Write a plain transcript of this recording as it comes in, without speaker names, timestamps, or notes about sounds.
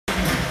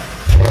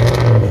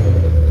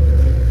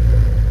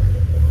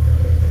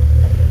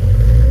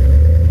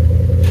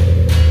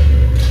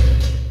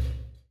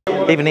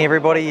Evening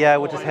everybody,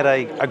 we just had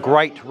a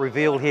great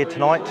reveal here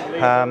tonight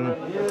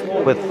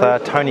with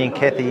Tony and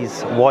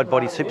Kathy's wide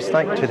body Super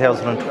Snake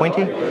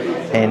 2020,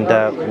 and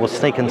we'll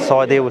sneak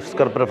inside there. We've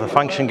got a bit of a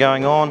function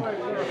going on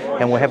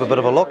and we'll have a bit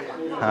of a look.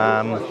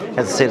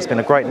 As I said, it's been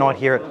a great night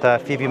here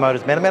at Fairview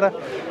Motors Matamata,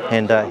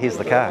 and here's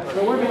the car.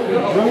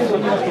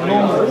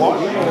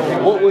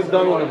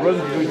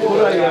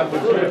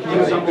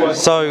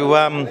 So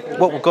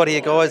what we've got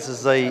here, guys,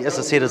 is as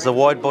I said, is a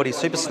wide body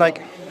Super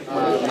Snake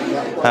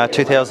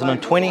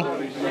 2020.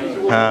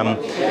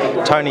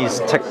 Tony's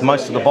ticked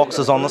most of the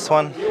boxes on this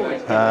one.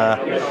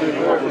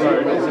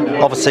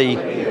 Obviously,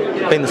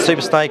 being the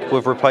Super Snake,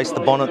 we've replaced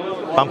the bonnet,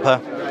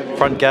 bumper,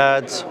 front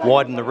guards,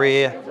 widened the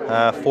rear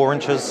 4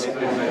 inches.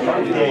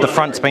 The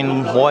front's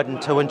been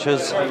widened 2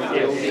 inches.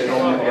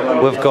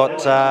 We've got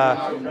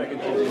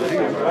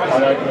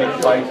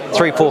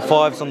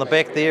 345s on the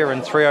back there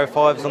and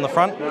 305s on the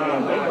front.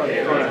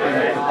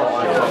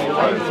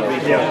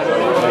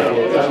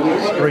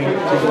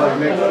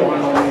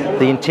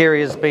 The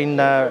interior's been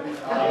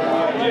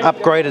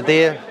upgraded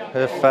there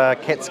with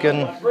cat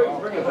skin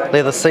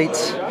leather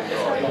seats.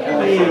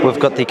 We've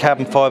got the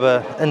carbon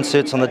fibre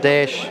inserts on the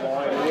dash.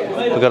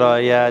 We've got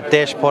a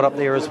dash pod up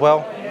there as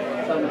well.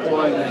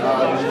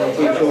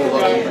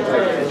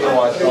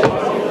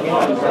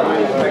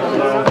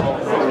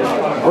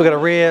 We've got a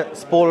rear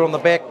spoiler on the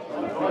back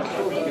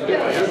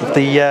with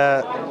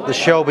the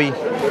Shelby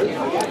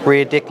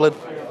rear deck lid.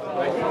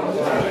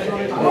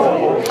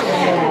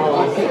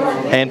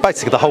 And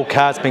basically the whole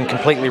car's been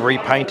completely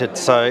repainted.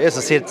 So as I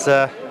said, it's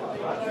an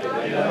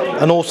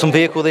awesome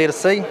vehicle there to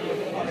see.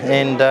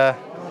 And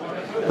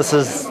this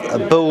is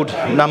build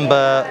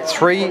number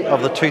 3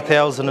 of the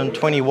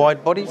 2020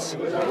 wide bodies.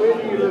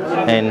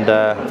 And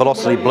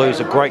Velocity Blue's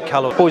a great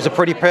colour. Boys are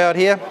pretty proud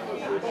here.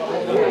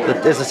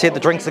 As I said, the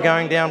drinks are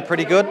going down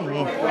pretty good.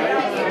 And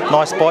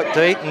nice bite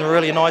to eat and a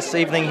really nice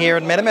evening here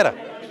in Matamata.